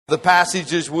The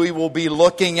passages we will be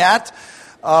looking at.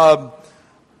 I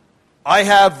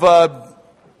have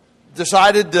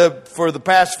decided for the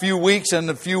past few weeks and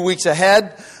a few weeks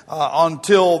ahead,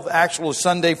 until actual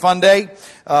Sunday Fun Day,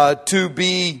 to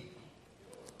be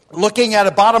looking at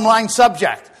a bottom line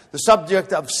subject, the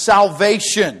subject of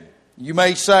salvation. You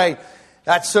may say,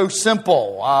 that's so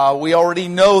simple. We already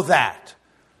know that.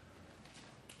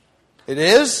 It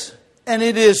is, and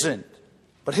it isn't.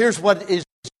 But here's what is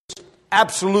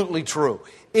absolutely true.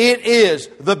 It is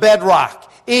the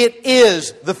bedrock. It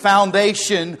is the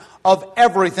foundation of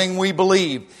everything we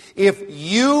believe. If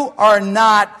you are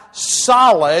not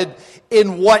solid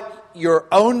in what your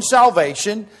own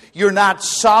salvation, you're not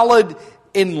solid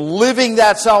in living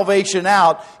that salvation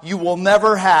out, you will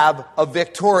never have a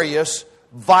victorious,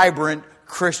 vibrant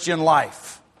Christian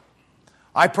life.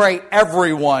 I pray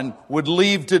everyone would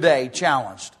leave today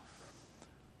challenged.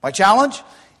 My challenge?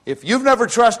 If you've never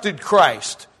trusted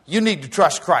Christ, you need to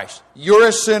trust Christ. You're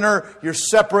a sinner. You're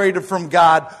separated from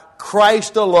God.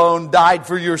 Christ alone died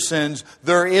for your sins.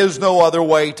 There is no other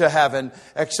way to heaven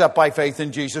except by faith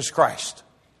in Jesus Christ.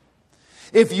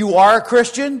 If you are a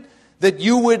Christian, that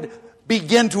you would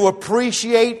begin to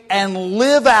appreciate and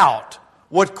live out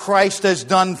what Christ has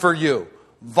done for you.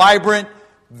 Vibrant,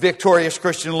 victorious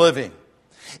Christian living.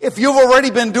 If you've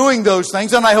already been doing those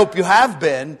things, and I hope you have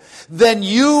been, then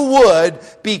you would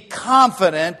be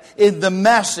confident in the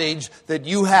message that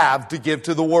you have to give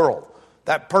to the world.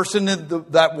 That person in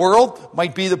that world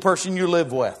might be the person you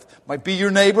live with. Might be your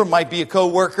neighbor, might be a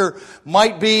co-worker,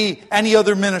 might be any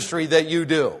other ministry that you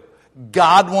do.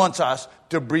 God wants us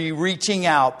to be reaching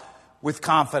out with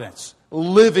confidence,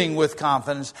 living with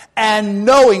confidence, and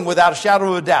knowing without a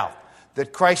shadow of a doubt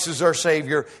that Christ is our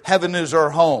Savior, heaven is our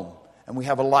home, and we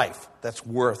have a life that's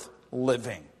worth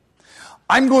living.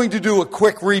 I'm going to do a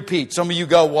quick repeat. Some of you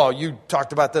go, well, you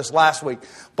talked about this last week.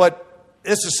 But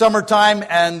this is summertime,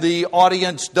 and the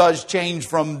audience does change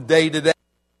from day to day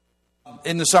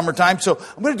in the summertime. So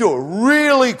I'm going to do a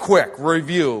really quick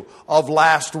review of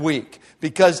last week.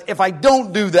 Because if I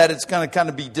don't do that, it's going to kind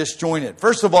of be disjointed.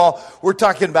 First of all, we're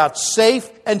talking about safe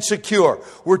and secure.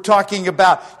 We're talking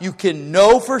about you can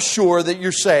know for sure that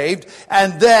you're saved,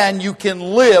 and then you can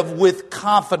live with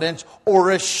confidence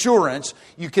or assurance.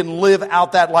 You can live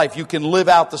out that life. You can live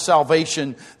out the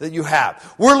salvation that you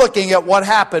have. We're looking at what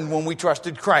happened when we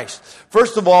trusted Christ.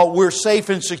 First of all, we're safe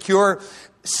and secure.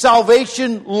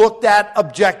 Salvation looked at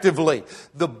objectively.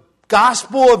 The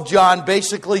Gospel of John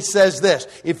basically says this: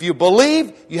 if you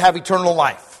believe, you have eternal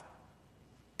life.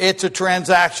 It's a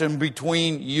transaction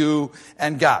between you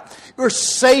and God. You're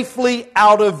safely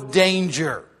out of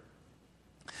danger.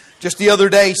 Just the other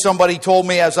day, somebody told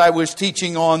me as I was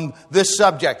teaching on this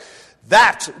subject,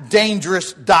 that's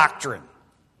dangerous doctrine.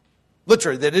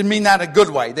 Literally, they didn't mean that in a good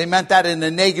way. They meant that in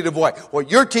a negative way. What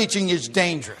you're teaching is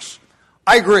dangerous.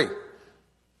 I agree.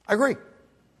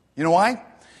 You know why?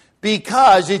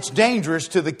 Because it's dangerous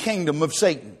to the kingdom of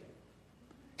Satan.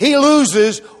 He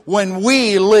loses when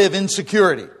we live in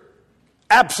security.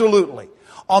 Absolutely.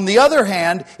 On the other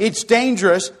hand, it's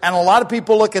dangerous, and a lot of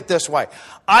people look at it this way.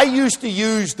 I used to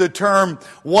use the term,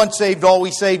 once saved,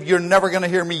 always saved. You're never going to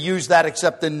hear me use that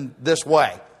except in this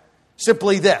way.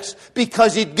 Simply this.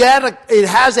 Because it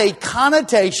has a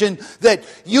connotation that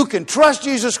you can trust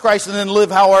Jesus Christ and then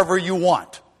live however you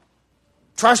want.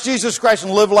 Trust Jesus Christ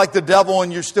and live like the devil,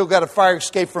 and you've still got a fire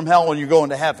escape from hell and you're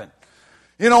going to heaven.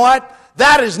 You know what?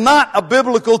 That is not a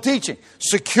biblical teaching.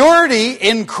 Security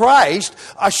in Christ,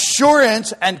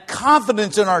 assurance and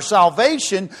confidence in our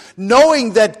salvation,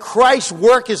 knowing that Christ's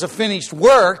work is a finished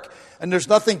work and there's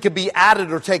nothing to be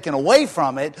added or taken away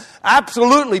from it,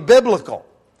 absolutely biblical.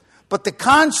 But the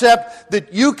concept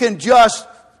that you can just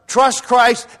trust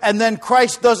Christ and then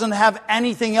Christ doesn't have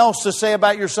anything else to say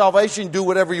about your salvation, do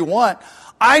whatever you want,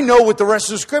 I know what the rest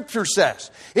of the Scripture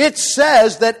says. It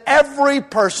says that every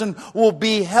person will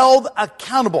be held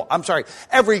accountable.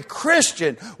 Every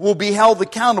Christian will be held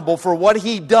accountable for what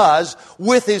he does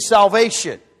with his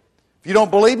salvation. If you don't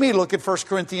believe me, look at 1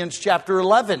 Corinthians chapter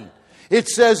 11. It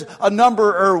says a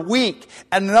number are weak,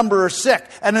 and a number are sick,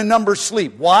 and a number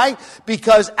sleep. Why?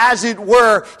 Because as it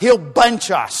were, He'll bench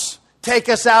us, take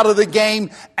us out of the game,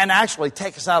 and actually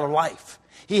take us out of life.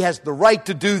 He has the right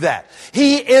to do that.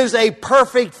 He is a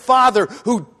perfect Father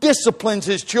who disciplines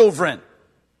His children.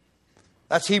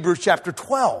 That's Hebrews chapter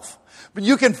 12. But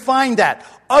you can find that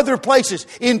other places.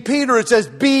 In Peter it says,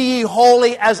 "Be ye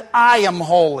holy as I am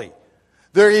holy."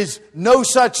 There is no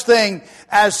such thing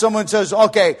as someone says,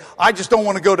 okay, I just don't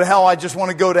want to go to hell. I just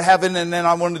want to go to heaven, and then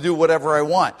I want to do whatever I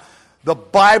want. The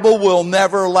Bible will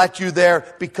never let you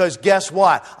there, because guess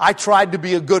what? I tried to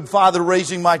be a good father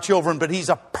raising my children, but He's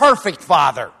a perfect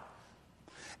father.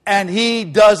 And He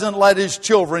doesn't let His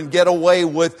children get away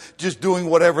with just doing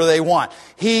whatever they want.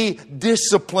 He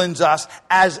disciplines us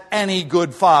as any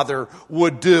good father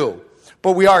would do.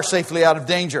 But we are safely out of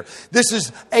danger. This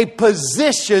is a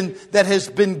position that has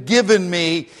been given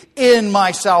me in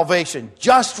my salvation.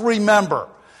 Just remember,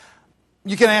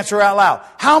 you can answer out loud.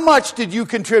 How much did you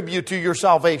contribute to your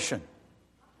salvation?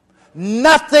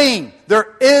 Nothing.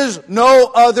 There is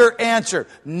no other answer.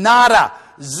 Nada.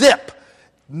 Zip.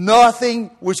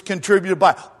 Nothing was contributed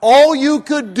by. All you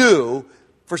could do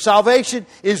for salvation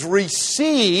is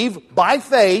receive by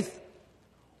faith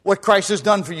what Christ has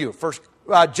done for you. First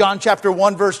John chapter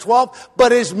 1 verse 12.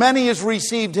 But as many as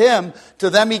received Him, to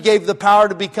them He gave the power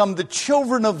to become the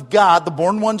children of God, the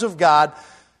born ones of God.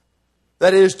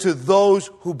 That is, to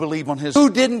those who believe on His. Who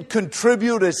didn't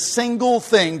contribute a single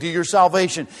thing to your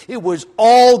salvation. It was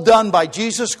all done by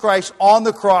Jesus Christ on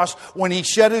the cross when He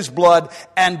shed His blood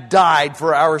and died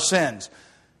for our sins.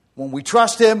 When we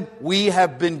trust Him, we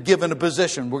have been given a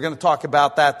position. We're going to talk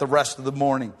about that the rest of the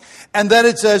morning. And then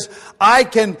it says, I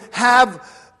can have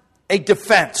a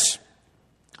defense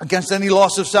against any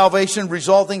loss of salvation,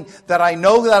 resulting that I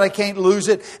know that I can't lose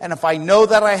it. And if I know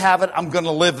that I have it, I'm going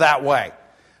to live that way.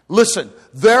 Listen,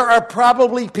 there are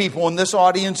probably people in this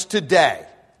audience today,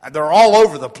 and they're all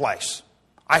over the place.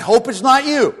 I hope it's not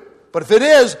you, but if it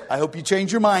is, I hope you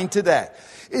change your mind today.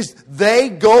 Is they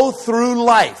go through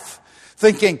life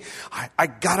thinking, I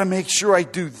got to make sure I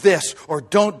do this or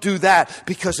don't do that,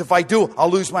 because if I do,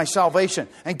 I'll lose my salvation.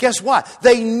 And guess what?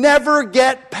 They never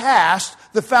get past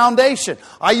the foundation.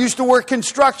 I used to work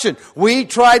construction. We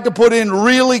tried to put in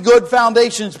really good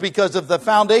foundations, because if the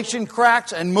foundation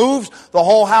cracks and moves, the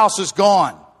whole house is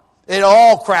gone. It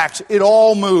all cracks. It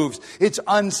all moves. It's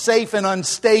unsafe and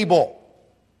unstable.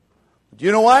 Do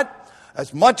you know what?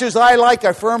 As much as I like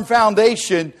a firm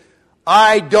foundation,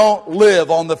 I don't live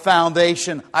on the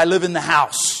foundation. I live in the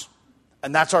house.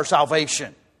 And that's our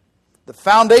salvation. The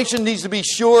foundation needs to be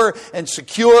sure and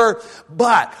secure,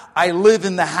 but I live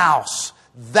in the house.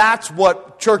 That's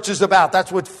what church is about.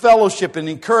 That's what fellowship and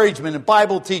encouragement and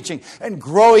Bible teaching and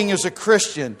growing as a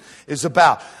Christian is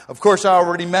about. Of course, I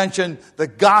already mentioned the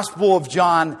Gospel of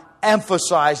John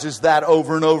emphasizes that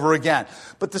over and over again.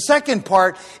 But the second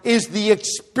part is the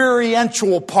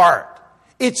experiential part.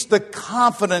 It's the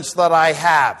confidence that I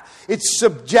have. It's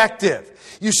subjective.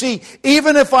 You see,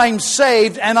 even if I'm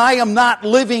saved and I am not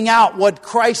living out what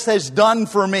Christ has done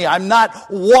for me, I'm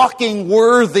not walking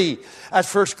worthy,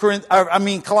 as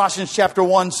Colossians chapter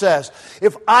 1 says.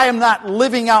 If I am not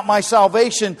living out my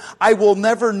salvation, I will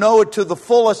never know it to the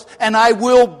fullest, and I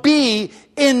will be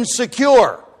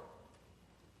insecure.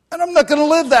 And I'm not going to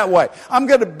live that way. I'm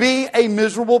going to be a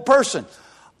miserable person.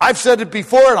 I've said it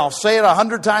before, and I'll say it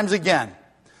 100 times again.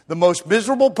 The most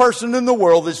miserable person in the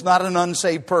world is not an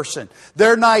unsaved person.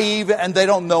 They're naive and they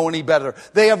don't know any better.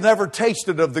 They have never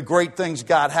tasted of the great things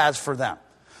God has for them.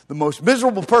 The most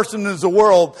miserable person in the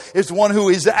world is the one who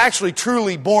is actually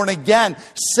truly born again,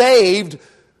 saved,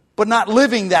 but not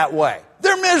living that way.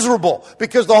 They're miserable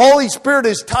because the Holy Spirit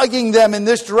is tugging them in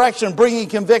this direction, bringing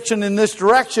conviction in this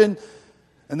direction,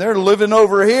 and they're living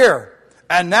over here.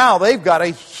 And now they've got a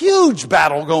huge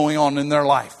battle going on in their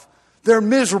life. They're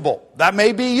miserable. That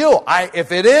may be you.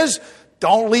 If it is,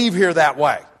 don't leave here that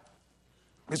way.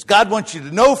 Because God wants you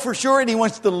to know for sure, and He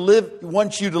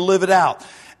wants you to live it out.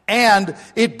 And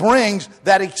it brings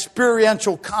that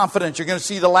experiential confidence. You're going to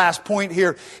see the last point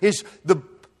here is the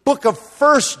book of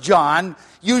 1 John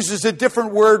uses a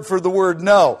different word for the word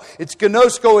know. It's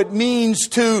gnosko. It means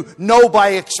to know by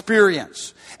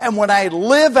experience. And when I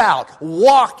live out,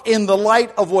 walk in the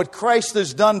light of what Christ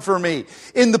has done for me,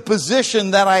 in the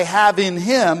position that I have in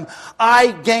Him,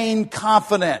 I gain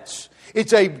confidence.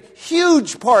 It's a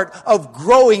huge part of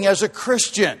growing as a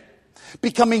Christian,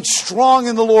 becoming strong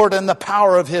in the Lord and the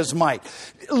power of His might,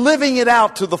 living it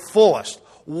out to the fullest.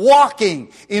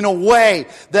 Walking in a way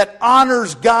that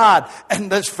honors God.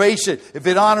 And let's face it, if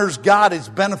it honors God, it's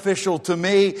beneficial to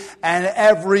me, and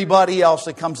everybody else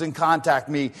that comes in contact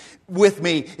with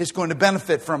me is going to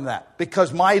benefit from that,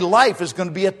 because my life is going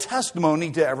to be a testimony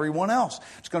to everyone else.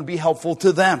 It's going to be helpful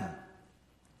to them.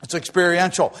 It's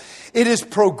experiential. It is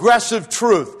progressive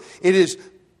truth. It is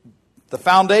the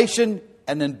foundation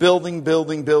and then building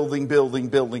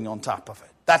on top of it.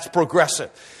 That's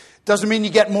progressive. Doesn't mean you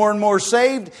get more and more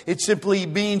saved. It simply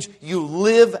means you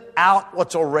live out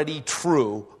what's already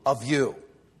true of you.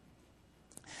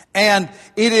 And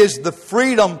it is the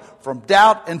freedom from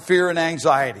doubt and fear and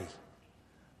anxiety.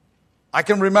 I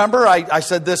can remember, I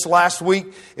said this last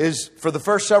week, is for the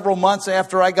first several months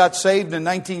after I got saved in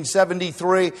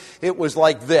 1973, it was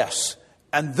like this.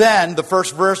 And then the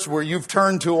first verse where you've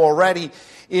turned to already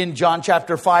in John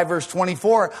chapter 5, verse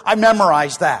 24, I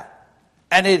memorized that.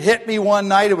 And it hit me one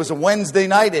night. It was a Wednesday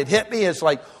night. It hit me. It's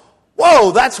like,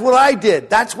 whoa, that's what I did.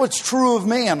 That's what's true of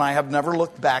me. And I have never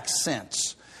looked back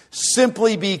since.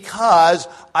 Simply because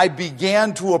I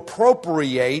began to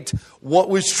appropriate what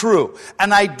was true.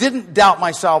 And I didn't doubt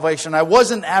my salvation. I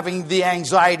wasn't having the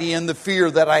anxiety and the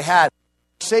fear that I had. Am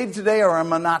I saved today or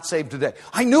am I not saved today?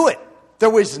 I knew it. There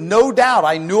was no doubt.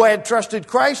 I knew I had trusted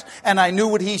Christ, and I knew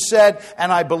what He said,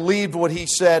 and I believed what He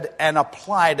said and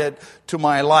applied it to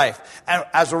my life. And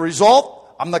as a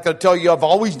result, I'm not going to tell you I've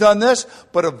always done this,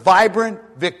 but a vibrant,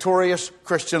 victorious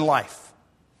Christian life.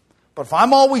 But if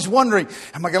I'm always wondering,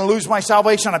 am I going to lose my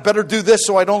salvation? I better do this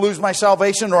so I don't lose my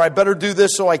salvation, or I better do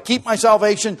this so I keep my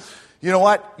salvation. You know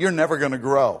what? You're never going to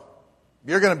grow.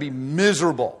 You're going to be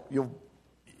miserable.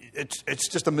 It's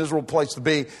just a miserable place to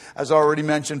be. As I already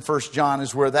mentioned, 1 John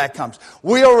is where that comes.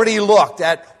 We already looked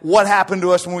at what happened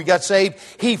to us when we got saved.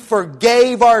 He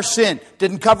forgave our sin.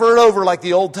 Didn't cover it over like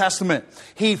the Old Testament.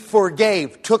 He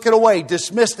forgave, took it away,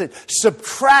 dismissed it,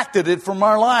 subtracted it from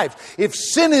our lives. If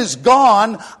sin is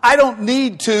gone, I don't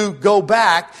need to go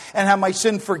back and have my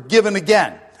sin forgiven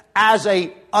again as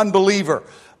an unbeliever.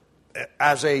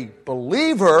 As a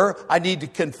believer, I need to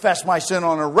confess my sin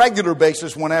on a regular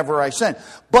basis whenever I sin.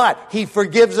 But He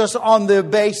forgives us on the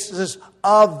basis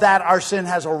of that our sin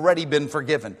has already been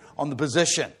forgiven, on the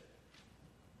position.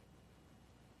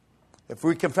 If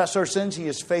we confess our sins, He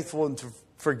is faithful and to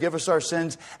forgive us our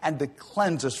sins and to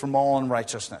cleanse us from all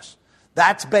unrighteousness.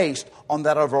 That's based on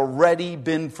that I've already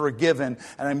been forgiven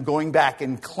and I'm going back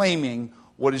and claiming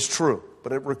what is true.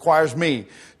 But it requires me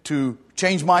to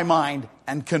change my mind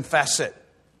and confess it.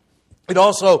 It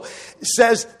also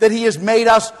says that He has made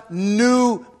us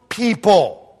new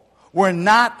people. We're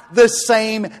not the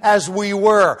same as we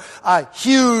were. A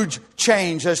huge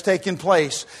change has taken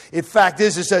place. In fact,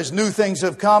 it says new things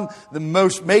have come. The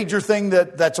most major thing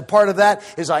that's a part of that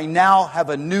is I now have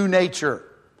a new nature.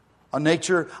 A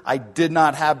nature I did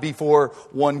not have before,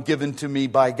 one given to me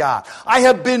by God. I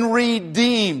have been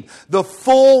redeemed. The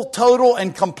full, total,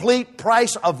 and complete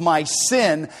price of my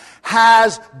sin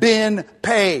has been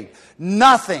paid.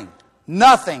 Nothing,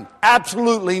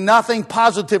 absolutely nothing,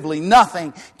 positively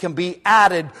nothing can be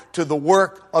added to the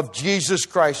work of Jesus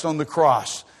Christ on the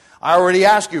cross. I already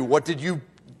asked you, what did you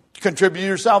contribute to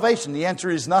your salvation? The answer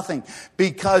is nothing,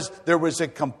 because there was a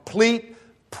complete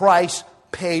price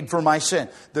paid for my sin.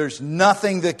 There's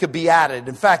nothing that could be added.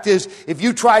 In fact, if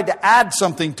you tried to add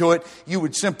something to it, you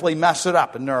would simply mess it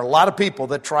up. And there are a lot of people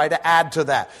that try to add to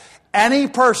that. Any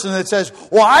person that says,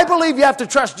 well, I believe you have to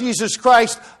trust Jesus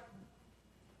Christ,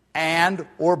 and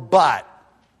or but,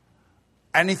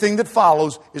 anything that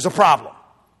follows is a problem.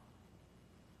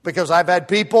 Because I've had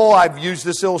people, I've used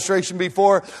this illustration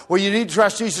before, where you need to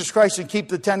trust Jesus Christ and keep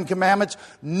the 10 Commandments.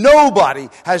 Nobody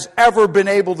has ever been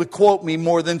able to quote me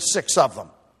more than 6 of them.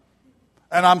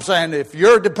 And I'm saying, if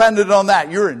you're dependent on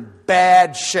that, you're in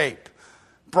bad shape.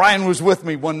 Brian was with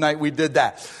me one night, we did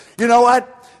that. You know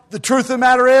what? The truth of the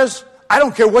matter is, I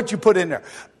don't care what you put in there.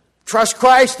 Trust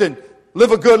Christ and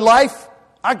live a good life.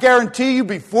 I guarantee you,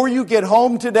 before you get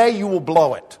home today, you will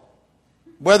blow it.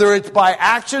 Whether it's by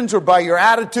actions or by your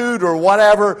attitude or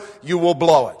whatever, you will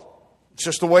blow it. It's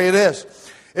just the way it is.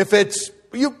 If it's,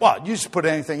 you just put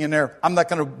anything in there. I'm not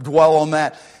going to dwell on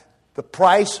that. The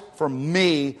price for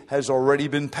me has already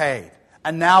been paid.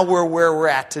 And now we're where we're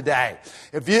at today.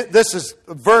 This is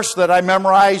a verse that I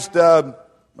memorized,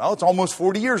 it's almost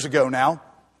 40 years ago now.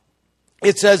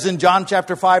 It says in John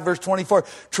chapter 5, verse 24,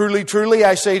 truly, truly,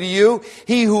 I say to you,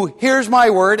 he who hears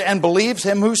my word and believes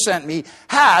Him who sent me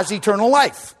has eternal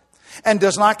life and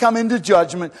does not come into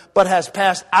judgment, but has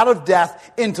passed out of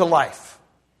death into life.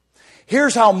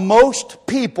 Here's how most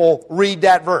people read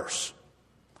that verse.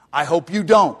 I hope you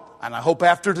don't. And I hope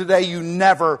after today you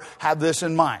never have this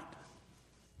in mind.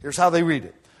 Here's how they read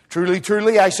it. Truly,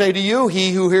 truly, I say to you,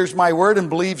 he who hears my word and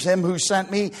believes Him who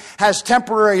sent me has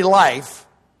temporary life.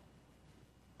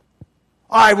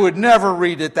 I would never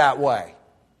read it that way.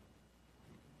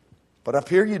 But up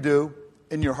here you do.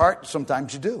 In your heart,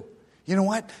 sometimes you do. You know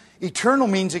what? Eternal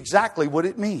means exactly what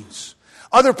it means.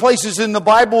 Other places in the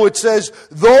Bible it says,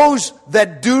 those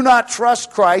that do not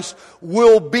trust Christ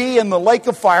will be in the lake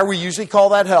of fire, we usually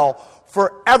call that hell,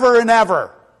 forever and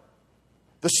ever.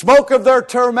 The smoke of their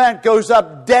torment goes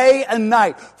up day and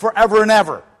night, forever and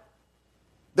ever.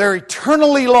 They're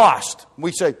eternally lost.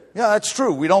 We say, yeah, that's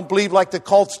true. We don't believe like the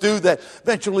cults do that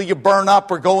eventually you burn up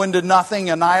or go into nothing,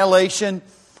 annihilation.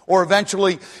 Or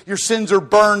eventually your sins are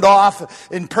burned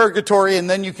off in purgatory and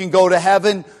then you can go to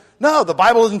heaven. No, the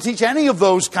Bible doesn't teach any of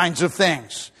those kinds of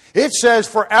things. It says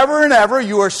forever and ever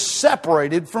you are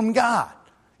separated from God.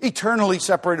 Eternally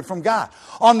separated from God.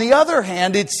 On the other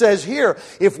hand, it says here,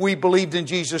 if we believed in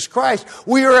Jesus Christ,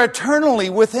 we are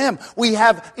eternally with Him. We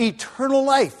have eternal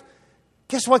life.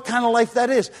 Guess what kind of life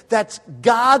that is? That's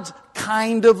God's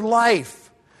kind of life.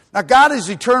 Now, God is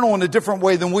eternal in a different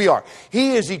way than we are.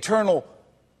 He is eternal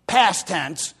past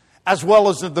tense as well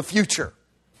as in the future.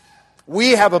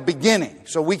 We have a beginning,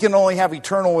 so we can only have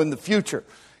eternal in the future.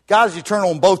 God is eternal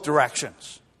in both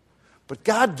directions. But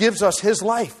God gives us His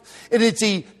life. And it's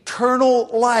eternal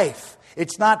life.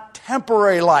 It's not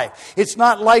temporary life. It's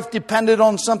not life dependent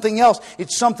on something else.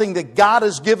 It's something that God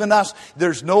has given us.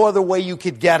 There's no other way you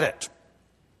could get it.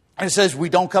 And it says we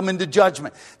don't come into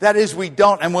judgment. That is, we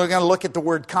don't, and we're going to look at the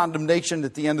word condemnation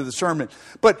at the end of the sermon.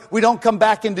 But we don't come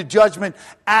back into judgment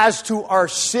as to our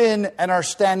sin and our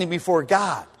standing before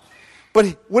God. But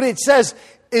what it says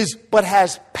is, but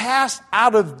has passed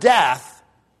out of death.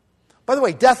 By the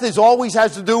way, death always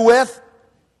has to do with...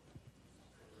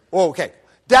 Oh, okay.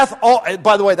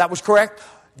 By the way, that was correct.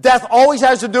 Death always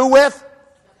has to do with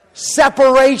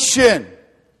separation.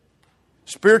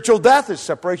 Spiritual death is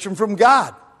separation from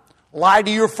God. Lie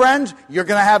to your friends, you're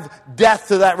going to have death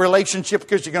to that relationship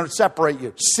because you're going to separate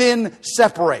you. Sin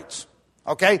separates.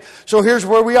 Okay? So here's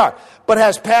where we are. But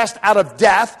has passed out of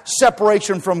death,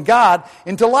 separation from God,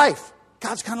 into life.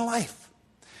 God's kind of life.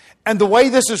 And the way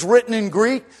this is written in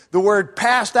Greek, the word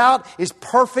passed out is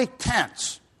perfect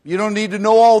tense. You don't need to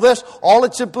know all this. All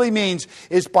it simply means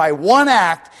is by one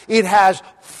act, it has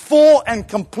full and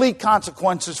complete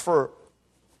consequences for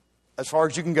as far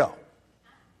as you can go.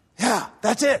 Yeah,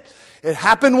 that's it. It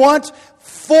happened once,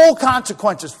 full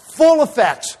consequences, full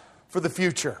effects for the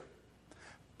future.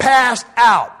 Passed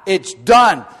out, it's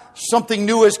done. Something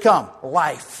new has come,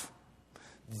 life.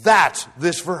 That's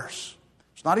this verse.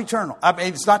 It's not eternal. I mean,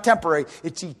 it's not temporary,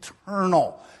 it's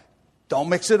eternal. Don't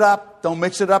mix it up. Don't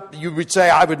mix it up. You would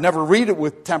say, I would never read it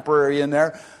with temporary in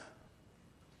there.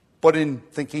 But in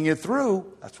thinking it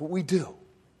through, that's what we do.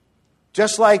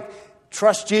 Just like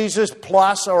trust Jesus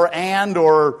plus or and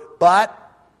or but.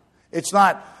 It's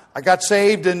not, I got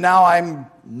saved and now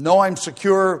I'm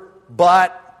secure,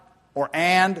 but or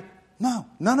and. No,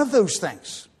 none of those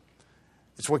things.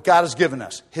 It's what God has given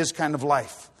us, His kind of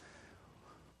life.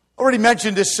 I already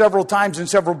mentioned this several times in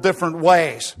several different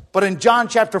ways. But in John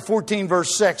chapter 14,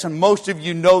 verse 6, and most of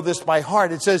you know this by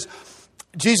heart, it says,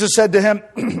 Jesus said to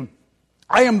him,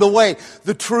 I am the way,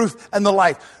 the truth, and the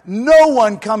life. No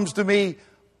one comes to me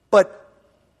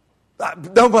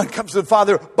no one comes to the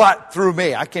Father but through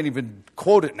me. I can't even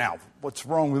quote it now. What's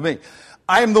wrong with me?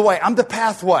 I am the way. I'm the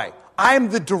pathway. I am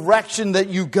the direction that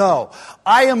you go.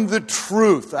 I am the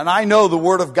truth. And I know the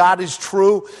Word of God is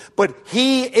true, but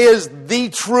He is the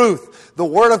truth. The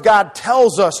Word of God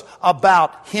tells us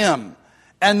about Him.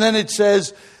 And then it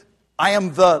says, I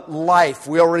am the life.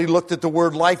 We already looked at the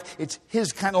word life. It's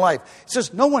His kind of life. It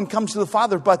says, no one comes to the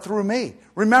Father but through me.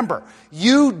 Remember,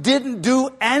 you didn't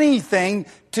do anything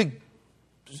to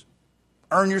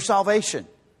earn your salvation,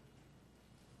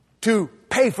 to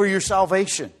pay for your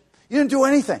salvation. You didn't do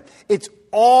anything. It's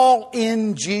all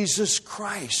in Jesus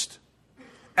Christ.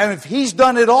 And if He's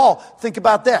done it all, think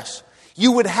about this.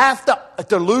 You would have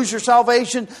to lose your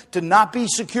salvation, to not be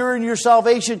secure in your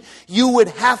salvation, you would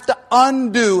have to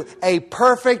undo a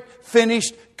perfect,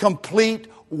 finished, complete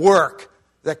work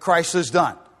that Christ has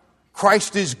done.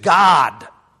 Christ is God.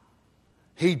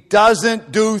 He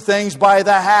doesn't do things by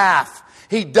the half.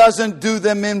 He doesn't do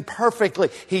them imperfectly.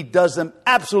 He does them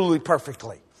absolutely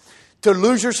perfectly. To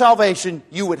lose your salvation,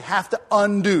 you would have to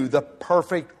undo the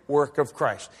perfect work of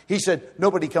Christ. He said,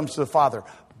 nobody comes to the Father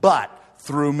but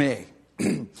through me.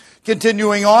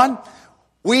 Continuing on,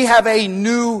 we have a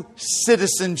new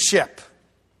citizenship.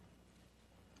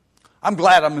 I'm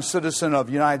glad I'm a citizen of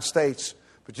the United States.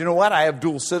 But you know what? I have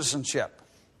dual citizenship.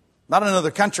 Not another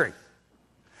country.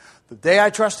 The day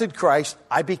I trusted Christ,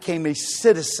 I became a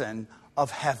citizen of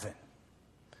heaven.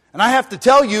 And I have to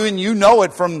tell you, and you know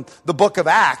it from the book of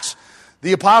Acts,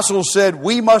 the apostles said,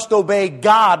 we must obey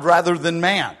God rather than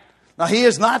man. Now, he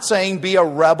is not saying be a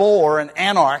rebel or an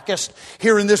anarchist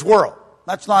here in this world.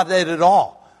 That's not it at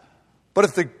all. But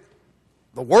if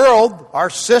the world, our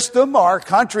system, our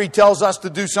country tells us to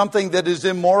do something that is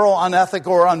immoral,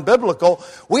 unethical, or unbiblical,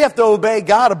 we have to obey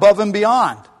God above and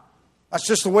beyond. That's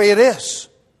just the way it is.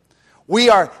 We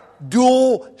are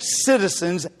dual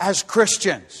citizens as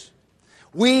Christians.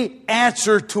 We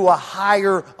answer to a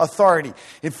higher authority.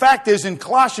 In fact, is in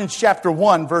Colossians chapter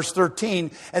 1, verse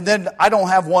 13, and then I don't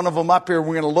have one of them up here,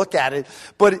 we're going to look at it,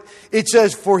 but it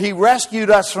says, "For he rescued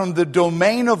us from the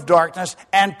domain of darkness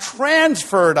and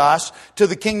transferred us to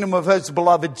the kingdom of his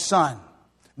beloved Son."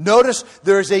 Notice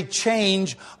there is a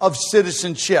change of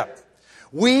citizenship.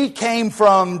 We came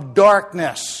from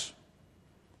darkness.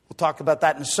 We'll talk about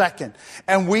that in a second.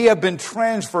 And we have been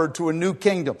transferred to a new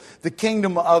kingdom, the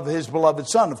kingdom of his beloved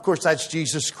Son. Of course, that's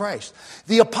Jesus Christ.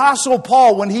 The Apostle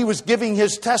Paul, when he was giving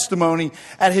his testimony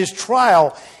at his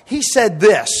trial, he said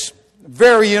this,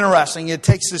 very interesting. It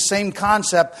takes the same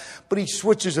concept, but he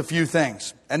switches a few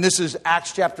things. And this is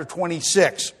Acts chapter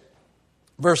 26.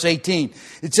 Verse 18,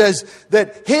 it says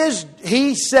that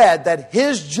he said that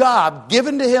his job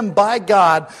given to him by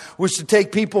God was to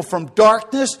take people from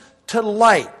darkness to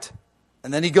light.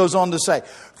 And then he goes on to say,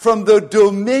 from the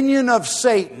dominion of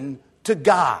Satan to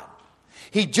God.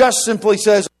 He just simply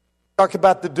says, talk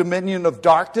about the dominion of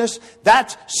darkness.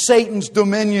 That's Satan's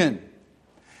dominion.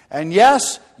 And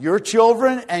yes, your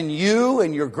children and you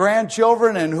and your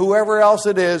grandchildren and whoever else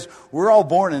it is, we're all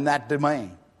born in that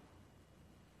domain.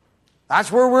 That's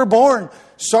where we're born.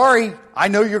 Sorry, I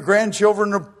know your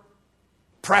grandchildren are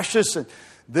precious and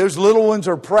those little ones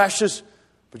are precious.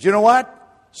 But you know what?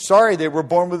 Sorry, they were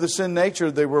born with a sin nature.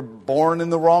 They were born in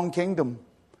the wrong kingdom.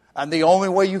 And the only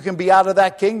way you can be out of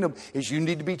that kingdom is you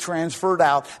need to be transferred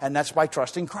out. And that's by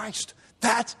trusting Christ.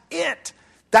 That's it.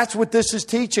 That's what this is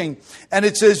teaching. And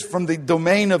it says from the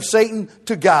domain of Satan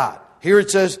to God. Here it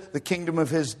says the kingdom of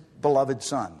his beloved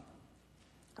Son.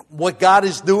 What God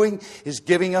is doing is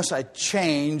giving us a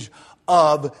change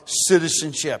of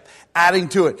citizenship, adding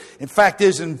to it. In fact,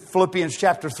 is in Philippians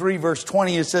chapter 3, verse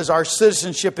 20, it says, our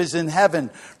citizenship is in heaven,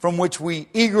 from which we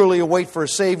eagerly await for a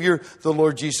Savior, the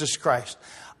Lord Jesus Christ.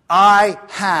 I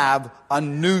have a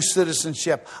new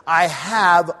citizenship. I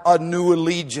have a new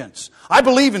allegiance. I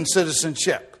believe in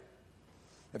citizenship.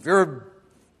 If you're a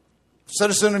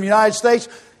citizen of the United States,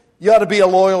 you ought to be a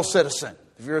loyal citizen.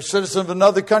 If you're a citizen of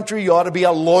another country, you ought to be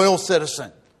a loyal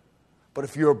citizen. But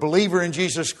if you're a believer in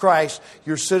Jesus Christ,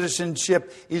 your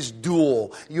citizenship is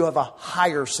dual. You have a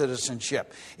higher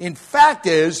citizenship. In fact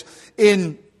is,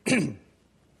 in 1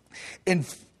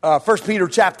 Peter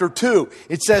chapter 2,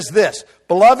 it says this,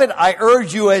 "Beloved, I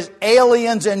urge you as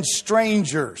aliens and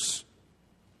strangers."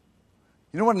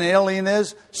 You know what an alien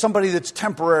is? Somebody that's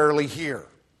temporarily here.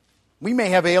 We may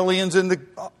have aliens in the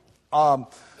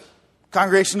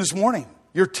congregation this morning.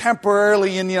 You're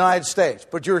temporarily in the United States,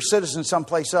 but you're a citizen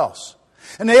someplace else.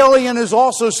 An alien is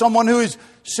also someone who is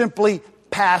simply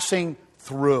passing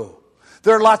through.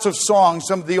 There are lots of songs,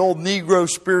 some of the old Negro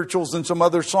spirituals and some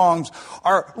other songs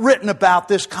are written about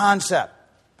this concept.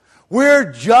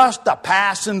 We're just a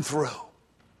passing through.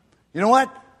 You know what?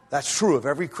 That's true of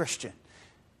every Christian.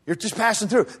 You're just passing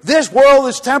through. This world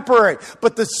is temporary,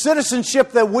 but the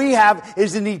citizenship that we have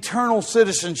is an eternal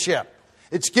citizenship.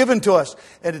 It's given to us,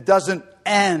 and it doesn't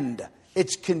end.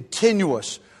 It's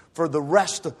continuous for the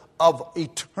rest of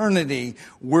eternity.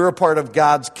 We're a part of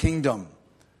God's kingdom.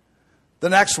 The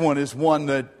next one is one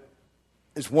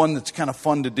that's kind of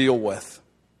fun to deal with,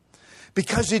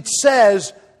 because it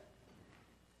says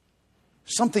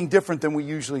something different than we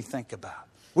usually think about.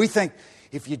 We think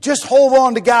if you just hold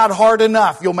on to God hard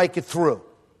enough, you'll make it through.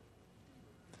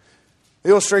 The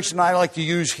illustration I like to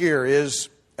use here is,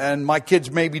 and my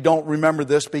kids maybe don't remember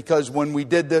this because when we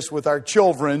did this with our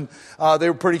children, they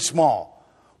were pretty small.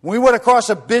 When we went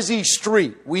across a busy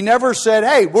street, we never said,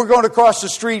 hey, we're going to cross the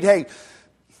street. Hey,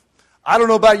 I don't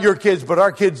know about your kids, but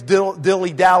our kids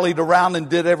dilly-dallied around and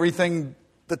did everything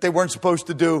that they weren't supposed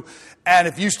to do. And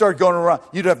if you start going around,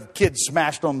 you'd have kids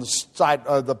smashed on the side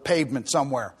of the pavement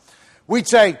somewhere. We'd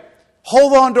say,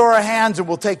 hold on to our hands and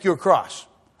we'll take you across.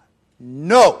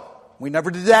 No, we never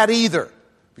did that either.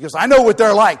 Because I know what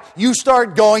they're like. You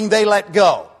start going, they let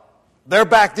go. They're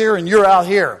back there and you're out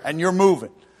here and you're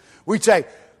moving. We'd say,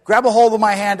 grab a hold of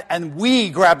my hand, and we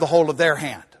grab the hold of their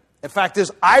hand. In fact,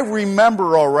 I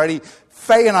remember already,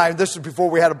 Faye and I, this is before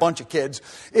we had a bunch of kids,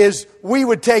 is we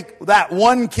would take that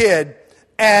one kid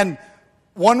and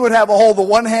one would have a hold of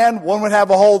one hand, one would have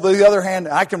a hold of the other hand.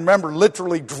 And I can remember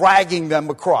literally dragging them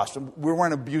across. We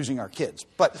weren't abusing our kids.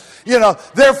 But,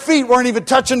 their feet weren't even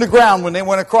touching the ground when they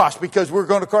went across because we were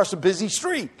going across a busy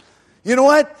street. You know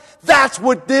what? That's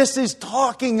what this is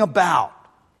talking about.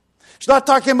 It's not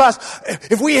talking about,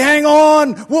 if we hang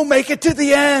on, we'll make it to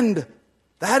the end.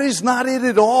 That is not it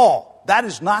at all. That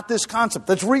is not this concept.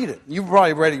 Let's read it. You've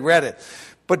probably already read it.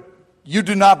 But you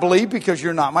do not believe because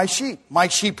you're not my sheep. My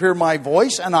sheep hear my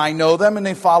voice, and I know them, and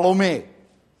they follow me.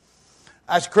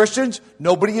 As Christians,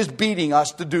 nobody is beating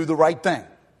us to do the right thing.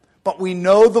 But we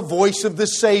know the voice of the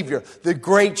Savior, the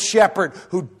great shepherd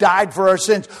who died for our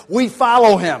sins. We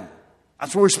follow him.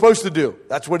 That's what we're supposed to do.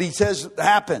 That's what he says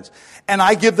happens. And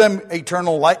I give them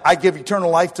eternal life. I give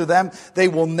eternal life to them. They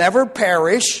will never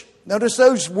perish. Notice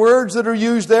those words that are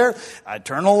used there.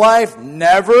 Eternal life,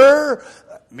 never,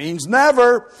 means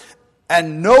never.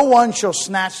 And no one shall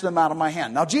snatch them out of my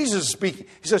hand. Now Jesus is speaking.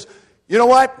 He says, you know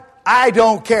what? I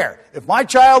don't care. If my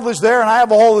child is there and I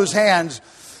have a hold of his hands,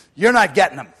 you're not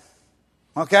getting them.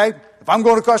 Okay? If I'm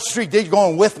going across the street, he's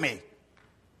going with me.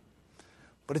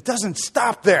 But it doesn't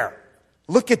stop there.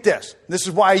 Look at this. This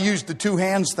is why I used the two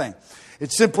hands thing.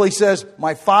 It simply says,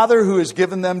 my Father who has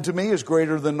given them to me is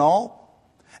greater than all,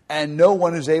 and no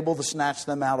one is able to snatch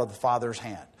them out of the Father's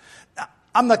hand. Now,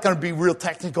 I'm not going to be real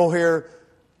technical here.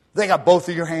 They got both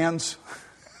of your hands.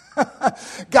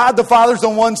 God the Father's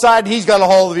on one side, and he's got a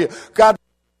hold of you. God on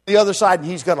the other side, and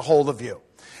he's got a hold of you.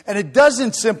 And it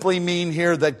doesn't simply mean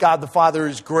here that God the Father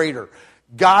is greater.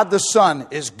 God the Son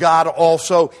is God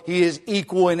also. He is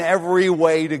equal in every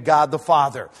way to God the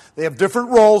Father. They have different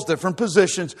roles, different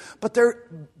positions, but they're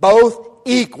both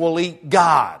equally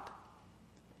God.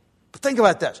 But think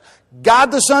about this.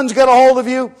 God the Son's got a hold of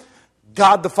you.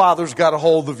 God the Father's got a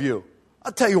hold of you.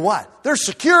 I'll tell you what. There's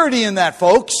security in that,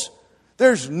 folks.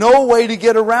 There's no way to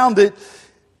get around it.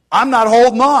 I'm not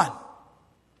holding on.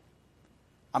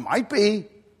 I might be.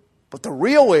 But the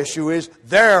real issue is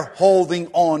they're holding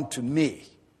on to me.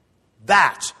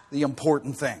 That's the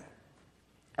important thing.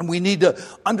 And we need to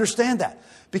understand that.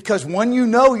 Because when you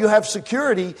know you have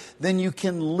security, then you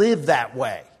can live that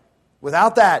way.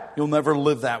 Without that, you'll never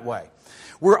live that way.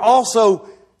 We're also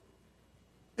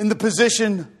in the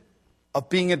position of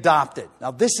being adopted.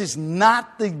 Now, this is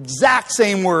not the exact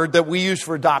same word that we use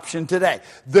for adoption today.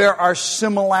 There are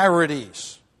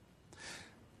similarities.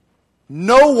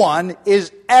 No one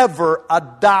is ever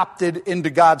adopted into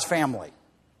God's family.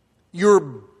 You're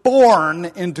born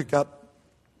into God.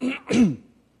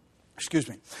 Excuse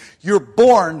me. You're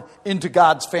born into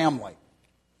God's family.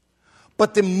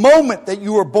 But the moment that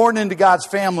you were born into God's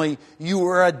family, you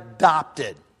were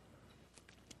adopted.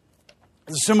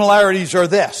 The similarities are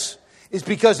this. Is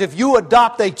because if you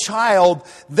adopt a child,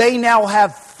 they now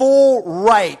have full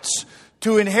rights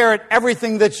to inherit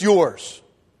everything that's yours.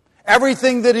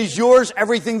 Everything that is yours,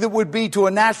 everything that would be to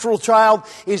a natural child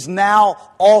is now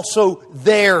also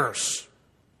theirs.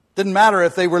 Didn't matter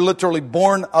if they were literally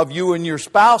born of you and your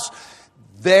spouse.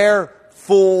 They're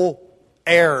full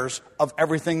heirs of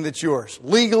everything that's yours.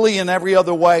 Legally and every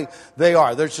other way, they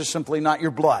are. They're just simply not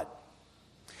your blood.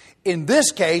 In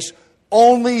this case,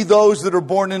 only those that are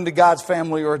born into God's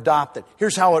family are adopted.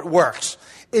 Here's how it works.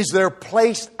 Is they're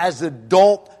placed as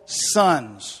adult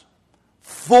sons.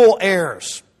 Full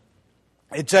heirs.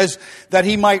 It says that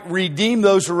he might redeem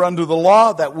those who are under the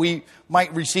law, that we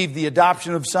might receive the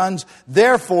adoption of sons.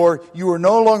 Therefore, you are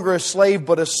no longer a slave,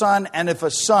 but a son, and if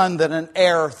a son, then an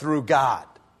heir through God.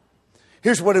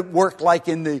 Here's what it worked like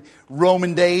in the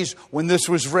Roman days when this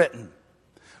was written.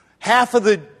 Half of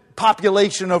the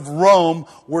population of Rome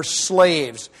were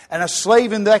slaves. And a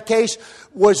slave in that case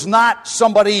was not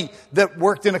somebody that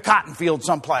worked in a cotton field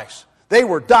someplace. They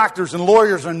were doctors and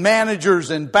lawyers and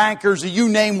managers and bankers, you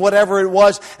name whatever it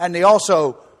was. And they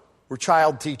also were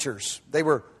child teachers. They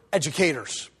were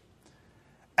educators.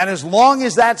 And as long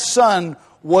as that son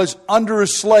was under a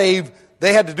slave,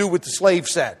 they had to do what the slave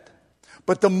said.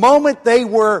 But the moment they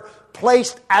were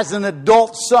placed as an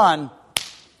adult son,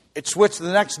 it switched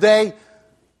the next day.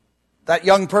 That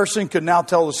young person could now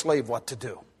tell the slave what to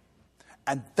do.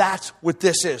 And that's what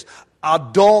this is.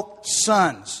 Adult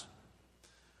sons.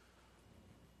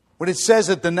 When it says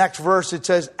at the next verse, it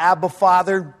says, Abba,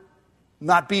 Father,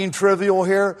 not being trivial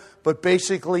here, but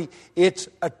basically it's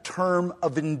a term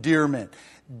of endearment.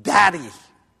 Daddy.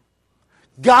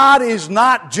 God is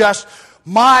not just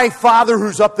my Father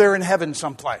who's up there in heaven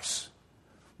someplace.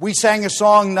 We sang a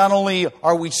song, not only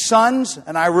are we sons,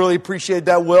 and I really appreciate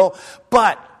that, Will,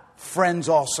 but friends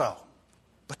also.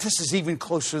 But this is even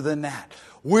closer than that.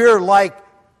 We're like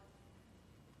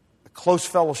a close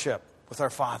fellowship with our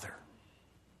Father.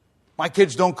 My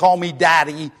kids don't call me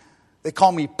daddy. They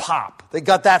call me pop. They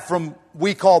got that from,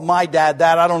 we called my dad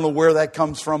that. I don't know where that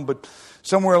comes from, but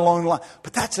somewhere along the line.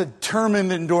 But that's a term of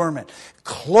endearment.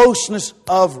 Closeness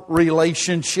of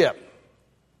relationship.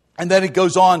 And then it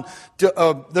goes on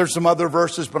to, there's some other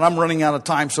verses, but I'm running out of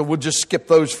time, so we'll just skip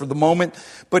those for the moment.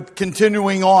 But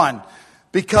continuing on,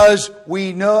 because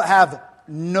we have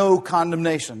no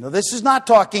condemnation. Now, this is not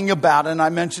talking about, and I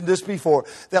mentioned this before,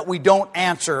 that we don't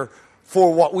answer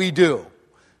for what we do.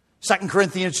 2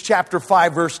 Corinthians chapter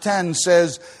 5 verse 10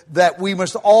 says that we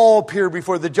must all appear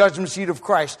before the judgment seat of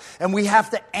Christ. And we have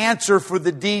to answer for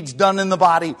the deeds done in the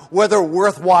body, whether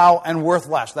worthwhile and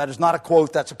worthless. That is not a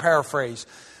quote, that's a paraphrase.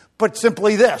 But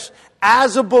simply this,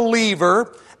 as a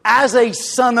believer, as a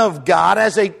son of God,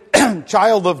 as a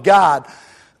child of God,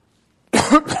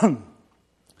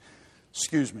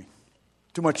 excuse me,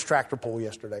 too much tractor pull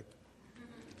yesterday.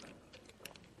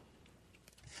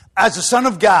 As a son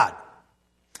of God,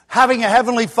 having a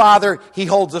heavenly Father, He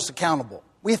holds us accountable.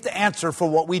 We have to answer for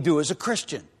what we do as a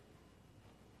Christian.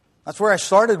 That's where I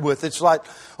started with. It's like,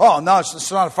 oh, no,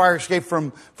 it's not a fire escape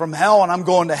from hell and I'm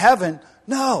going to heaven.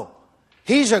 No,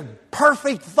 He's a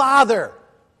perfect Father.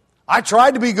 I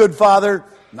tried to be a good father,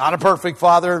 not a perfect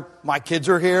father. My kids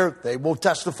are here. They will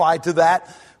testify to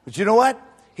that. But you know what?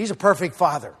 He's a perfect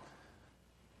Father.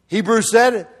 Hebrews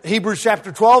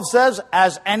chapter 12 says,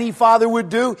 as any father would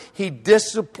do, he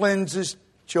disciplines his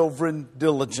children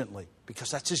diligently,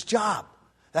 because that's his job.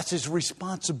 That's his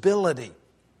responsibility.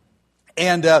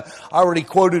 And I already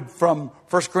quoted from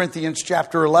 1 Corinthians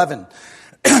chapter 11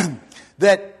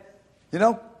 that,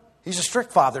 he's a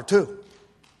strict father too.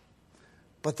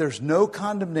 But there's no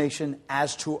condemnation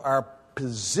as to our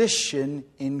position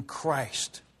in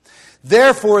Christ.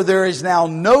 Therefore, there is now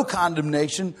no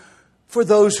condemnation for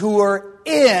those who are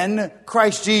in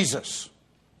Christ Jesus.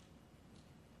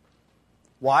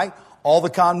 Why? All the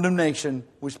condemnation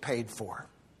was paid for.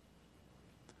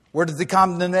 Where did the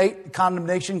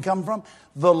condemnation come from?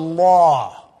 The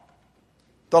law.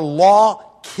 The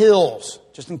law kills.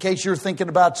 Just in case you're thinking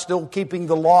about still keeping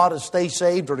the law to stay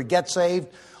saved or to get saved,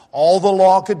 all the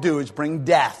law could do is bring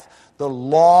death. The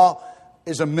law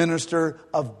is a minister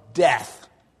of death.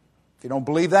 If you don't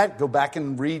believe that, go back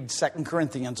and read 2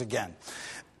 Corinthians again.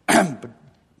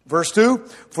 Verse 2,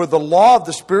 for the law of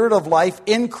the Spirit of life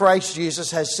in Christ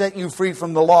Jesus has set you free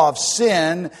from the law of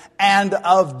sin and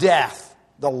of death.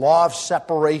 The law of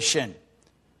separation.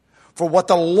 For what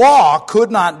the law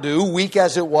could not do, weak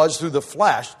as it was through the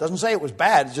flesh, doesn't say it was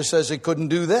bad, it just says it couldn't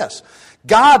do this.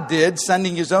 God did,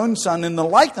 sending His own Son in the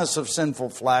likeness of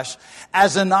sinful flesh,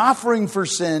 as an offering for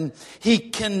sin, He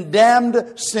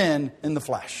condemned sin in the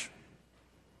flesh.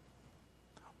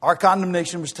 Our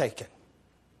condemnation was taken.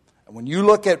 And when you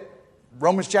look at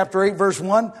Romans chapter 8 verse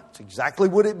 1, that's exactly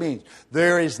what it means.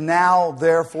 There is now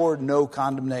therefore no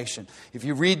condemnation. If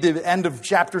you read the end of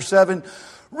chapter 7,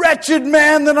 wretched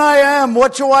man that I am,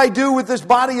 what shall I do with this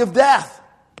body of death?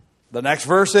 The next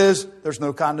verse is, there's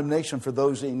no condemnation for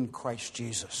those in Christ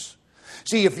Jesus.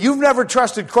 See, if you've never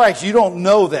trusted Christ, you don't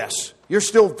know this. You're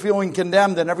still feeling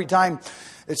condemned, and every time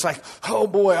it's like, oh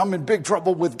boy, I'm in big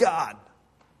trouble with God.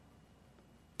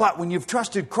 But when you've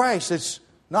trusted Christ, it's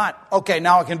not, okay,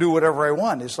 now I can do whatever I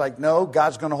want. It's like, no,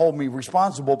 God's going to hold me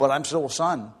responsible, but I'm still a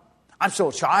son. I'm still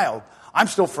a child. I'm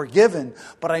still forgiven,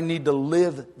 but I need to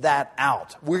live that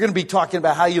out. We're going to be talking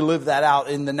about how you live that out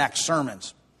in the next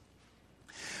sermons.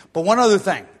 But one other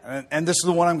thing, and this is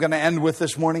the one I'm going to end with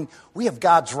this morning, we have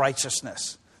God's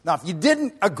righteousness. Now, if you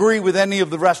didn't agree with any of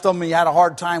the rest of them and you had a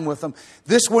hard time with them,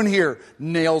 this one here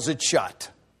nails it shut.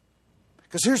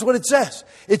 Because here's what it says.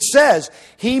 It says,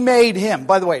 He made Him.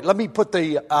 By the way, let me put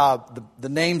the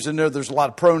names in there. There's a lot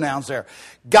of pronouns there.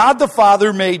 God the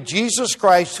Father made Jesus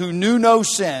Christ, who knew no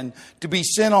sin, to be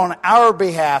sin on our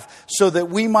behalf, so that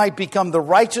we might become the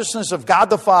righteousness of God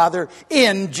the Father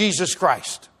in Jesus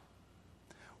Christ.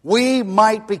 We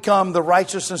might become the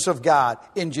righteousness of God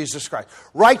in Jesus Christ.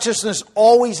 Righteousness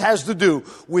always has to do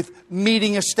with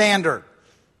meeting a standard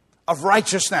of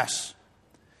righteousness.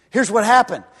 Here's what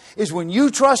happened. Is when you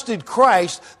trusted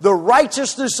Christ, the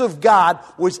righteousness of God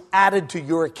was added to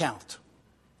your account.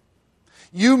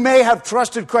 You may have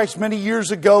trusted Christ many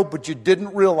years ago, but you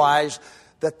didn't realize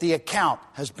that the account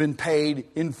has been paid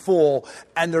in full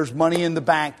and there's money in the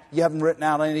bank. You haven't written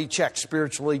out any checks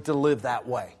spiritually to live that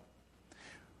way.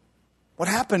 What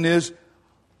happened is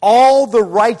all the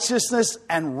righteousness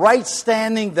and right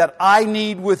standing that I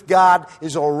need with God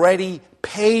is already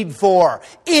paid for,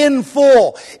 in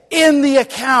full, in the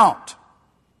account.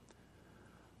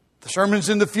 The sermons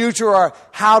in the future are,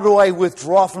 how do I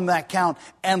withdraw from that account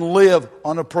and live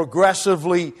on a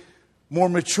progressively more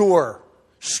mature,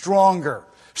 stronger,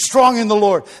 strong in the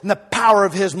Lord and the power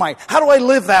of His might? How do I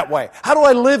live that way? How do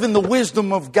I live in the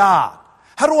wisdom of God?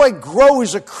 How do I grow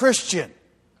as a Christian?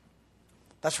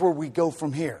 That's where we go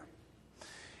from here.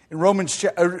 In Romans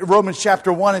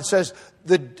chapter 1, it says,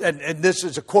 and this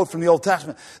is a quote from the Old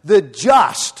Testament, the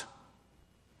just,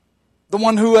 the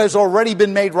one who has already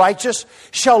been made righteous,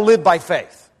 shall live by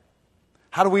faith.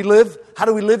 How do we live? How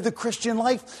do we live the Christian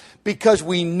life? because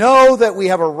we know that we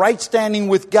have a right standing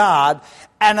with God,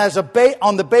 and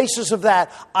on the basis of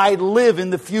that, I live in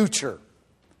the future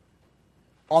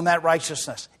on that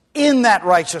righteousness, in that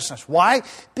righteousness. Why?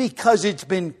 Because it's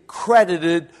been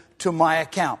credited to my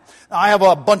account. Now, I have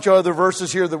a bunch of other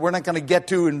verses here that we're not going to get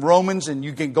to in Romans, and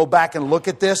you can go back and look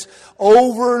at this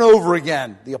over and over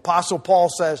again. The Apostle Paul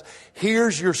says,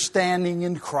 here's your standing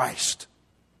in Christ.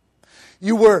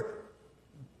 You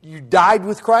died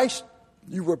with Christ,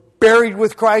 you were buried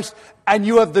with Christ, and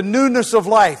you have the newness of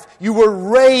life. You were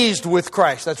raised with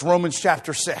Christ. That's Romans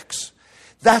chapter 6.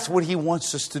 That's what he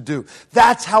wants us to do.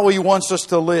 That's how he wants us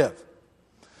to live.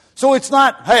 So it's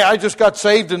not, hey, I just got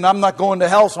saved and I'm not going to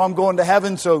hell, so I'm going to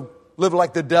heaven, so live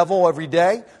like the devil every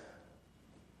day.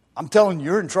 I'm telling you,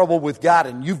 you're in trouble with God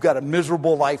and you've got a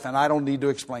miserable life, and I don't need to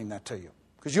explain that to you,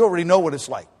 because you already know what it's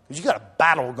like, because you got a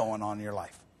battle going on in your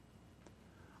life.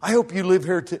 I hope you leave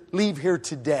here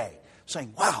today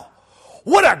saying, wow,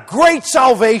 what a great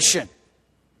salvation.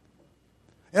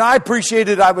 And I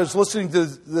appreciated, I was listening to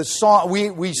the song,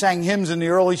 we sang hymns in the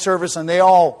early service, and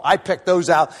I picked those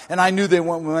out, and I knew they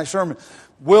went with my sermon.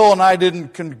 Will and I didn't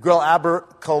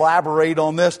collaborate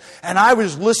on this, and I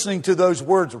was listening to those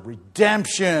words of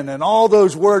redemption and all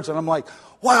those words, and I'm like,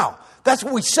 wow, that's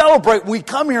what we celebrate. We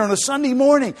come here on a Sunday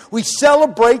morning. We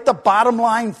celebrate the bottom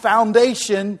line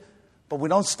foundation, but we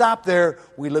don't stop there.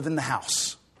 We live in the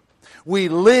house. We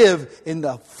live in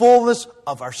the fullness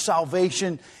of our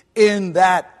salvation, in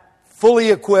that fully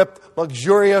equipped,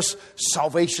 luxurious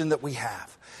salvation that we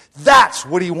have. That's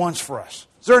what he wants for us.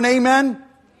 Is there an amen?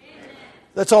 Amen.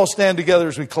 Let's all stand together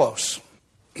as we close.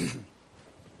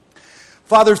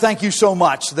 Father, thank you so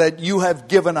much that you have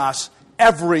given us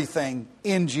everything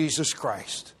in Jesus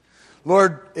Christ.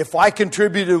 Lord, if I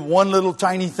contributed one little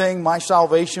tiny thing, my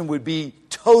salvation would be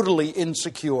totally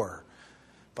insecure.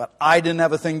 But I didn't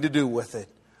have a thing to do with it.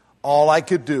 All I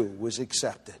could do was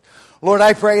accept it. Lord,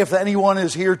 I pray if anyone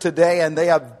is here today and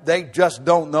they just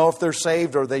don't know if they're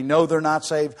saved, or they know they're not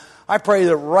saved, I pray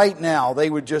that right now they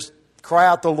would just cry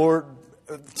out to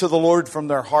the Lord from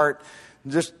their heart,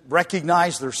 and just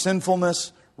recognize their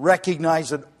sinfulness, recognize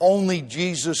that only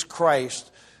Jesus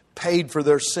Christ paid for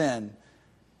their sin,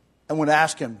 and would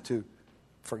ask him to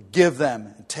forgive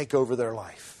them and take over their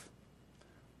life.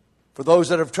 For those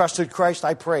that have trusted Christ,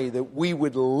 I pray that we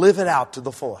would live it out to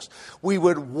the fullest. We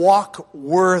would walk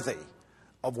worthy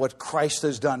of what Christ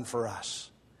has done for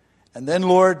us. And then,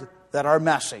 Lord, that our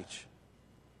message,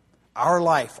 our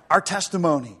life, our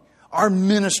testimony, our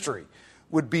ministry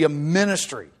would be a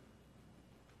ministry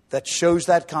that shows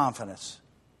that confidence,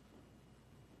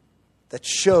 that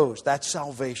shows that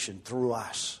salvation through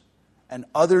us. And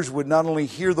others would not only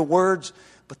hear the words,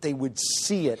 but they would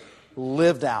see it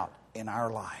lived out in our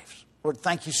lives. Lord,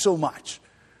 thank you so much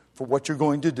for what you're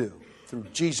going to do through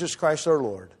Jesus Christ our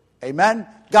Lord. Amen.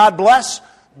 God bless.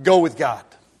 Go with God.